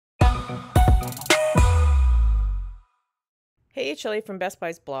Hey, HLA from Best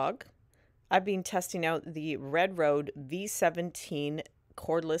Buy's blog. I've been testing out the Redroad V17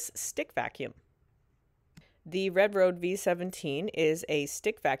 cordless stick vacuum. The Redroad V17 is a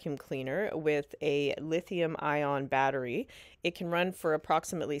stick vacuum cleaner with a lithium-ion battery. It can run for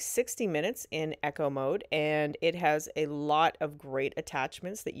approximately 60 minutes in eco mode, and it has a lot of great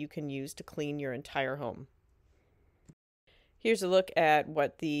attachments that you can use to clean your entire home. Here's a look at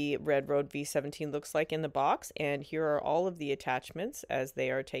what the Redroad V17 looks like in the box, and here are all of the attachments as they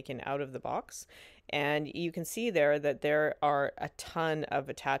are taken out of the box. And you can see there that there are a ton of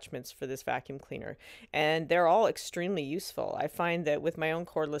attachments for this vacuum cleaner, and they're all extremely useful. I find that with my own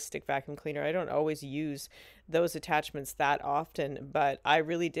cordless stick vacuum cleaner, I don't always use those attachments that often, but I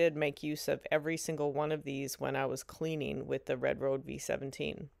really did make use of every single one of these when I was cleaning with the Redroad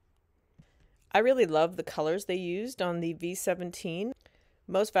V17. I really love the colors they used on the V17.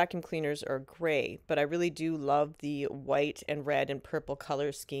 Most vacuum cleaners are gray, but I really do love the white and red and purple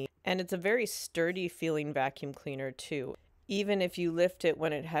color scheme. And it's a very sturdy feeling vacuum cleaner too. Even if you lift it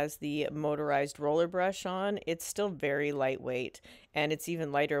when it has the motorized roller brush on, it's still very lightweight, and it's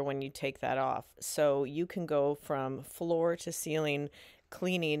even lighter when you take that off. So you can go from floor to ceiling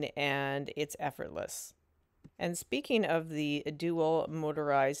cleaning and it's effortless. And speaking of the dual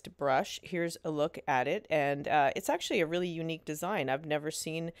motorized brush, here's a look at it, and it's actually a really unique design. I've never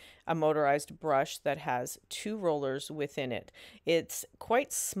seen a motorized brush that has two rollers within it. It's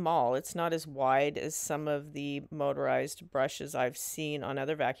quite small. It's not as wide as some of the motorized brushes I've seen on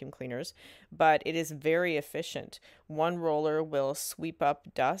other vacuum cleaners, but it is very efficient. One roller will sweep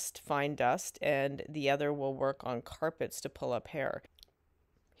up dust, fine dust, and the other will work on carpets to pull up hair.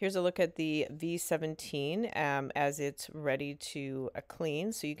 Here's a look at the V17 as it's ready to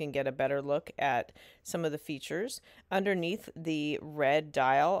clean, so you can get a better look at some of the features. Underneath the red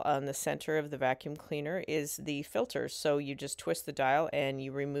dial on the center of the vacuum cleaner is the filter, so you just twist the dial and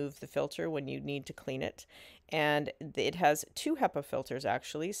you remove the filter when you need to clean it. And it has two HEPA filters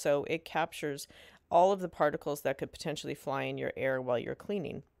actually, so it captures all of the particles that could potentially fly in your air while you're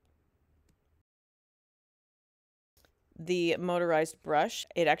cleaning. The motorized brush,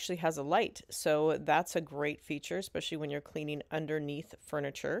 it actually has a light, so that's a great feature, especially when you're cleaning underneath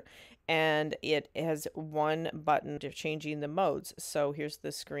furniture. And it has one button to changing the modes. So here's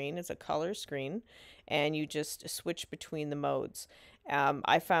the screen, it's a color screen, and you just switch between the modes.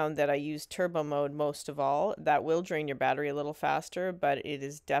 I found that I use turbo mode most of all. That will drain your battery a little faster, but it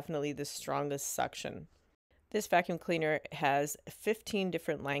is definitely the strongest suction. This vacuum cleaner has 15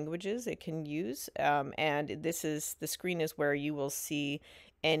 different languages it can use, and the screen is where you will see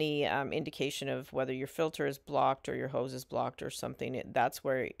any indication of whether your filter is blocked or your hose is blocked or something. That's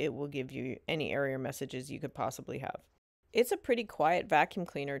where it will give you any error messages you could possibly have. It's a pretty quiet vacuum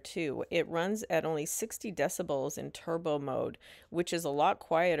cleaner too. It runs at only 60 decibels in turbo mode, which is a lot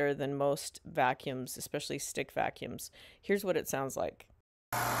quieter than most vacuums, especially stick vacuums. Here's what it sounds like.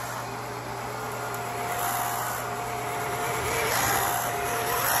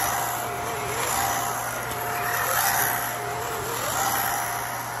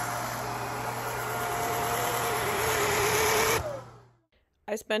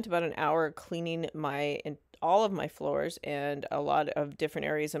 I spent about an hour cleaning all of my floors and a lot of different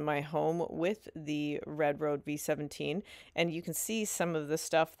areas in my home with the Redroad V17, and you can see some of the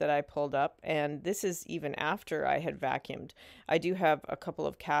stuff that I pulled up, and this is even after I had vacuumed. I do have a couple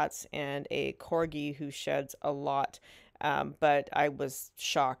of cats and a corgi who sheds a lot, but I was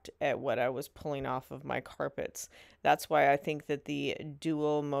shocked at what I was pulling off of my carpets. That's why I think that the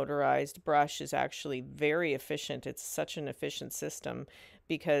dual motorized brush is actually very efficient. It's such an efficient system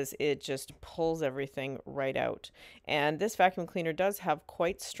because it just pulls everything right out. And this vacuum cleaner does have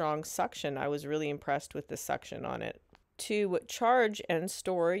quite strong suction. I was really impressed with the suction on it. To charge and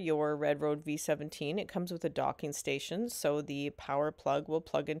store your Redroad V17, it comes with a docking station, so the power plug will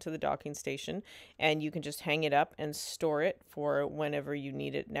plug into the docking station, and you can just hang it up and store it for whenever you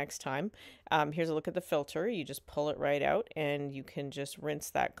need it next time. Here's a look at the filter. You just pull it right out, and you can just rinse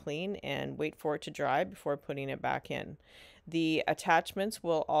that clean and wait for it to dry before putting it back in. The attachments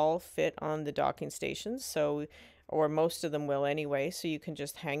will all fit on the docking stations, or most of them will anyway, so you can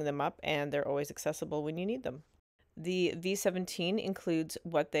just hang them up, and they're always accessible when you need them. The V17 includes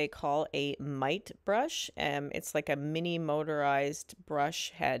what they call a mite brush. It's like a mini motorized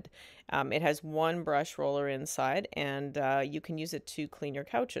brush head. It has one brush roller inside, and you can use it to clean your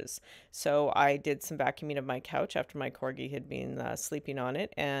couches. So I did some vacuuming of my couch after my corgi had been sleeping on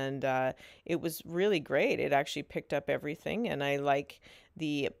it, and it was really great. It actually picked up everything, and I like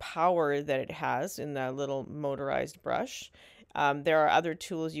the power that it has in the little motorized brush. There are other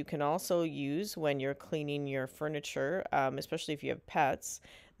tools you can also use when you're cleaning your furniture, especially if you have pets.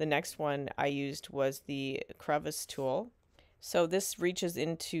 The next one I used was the crevice tool. So this reaches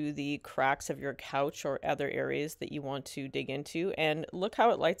into the cracks of your couch or other areas that you want to dig into, and look how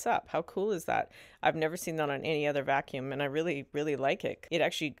it lights up. How cool is that? I've never seen that on any other vacuum, and I really, really like it. It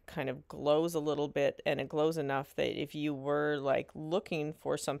actually kind of glows a little bit, and it glows enough that if you were like looking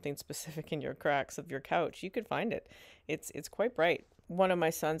for something specific in your cracks of your couch, you could find it. It's quite bright. One of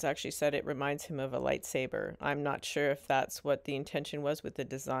my sons actually said it reminds him of a lightsaber. I'm not sure if that's what the intention was with the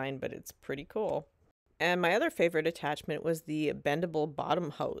design, but it's pretty cool. And my other favorite attachment was the bendable bottom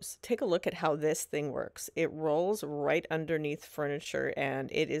hose. Take a look at how this thing works. It rolls right underneath furniture, and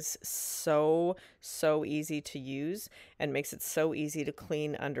it is so, so easy to use and makes it so easy to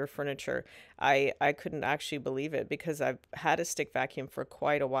clean under furniture. I couldn't actually believe it because I've had a stick vacuum for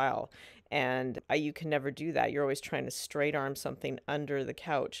quite a while, and you can never do that. You're always trying to straight arm something under the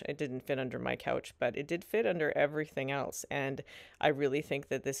couch. It didn't fit under my couch, but it did fit under everything else. And I really think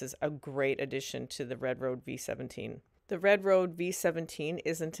that this is a great addition to the Redroad V17. The Redroad V17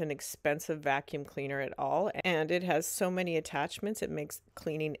 isn't an expensive vacuum cleaner at all, and it has so many attachments it makes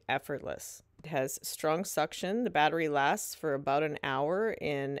cleaning effortless. It has strong suction. The battery lasts for about an hour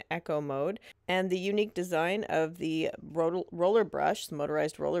in eco mode. And the unique design of the roller brush, the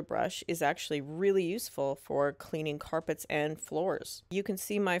motorized roller brush, is actually really useful for cleaning carpets and floors. You can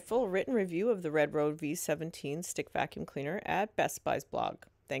see my full written review of the Redroad V17 stick vacuum cleaner at Best Buy's blog.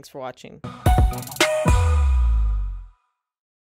 Thanks for watching.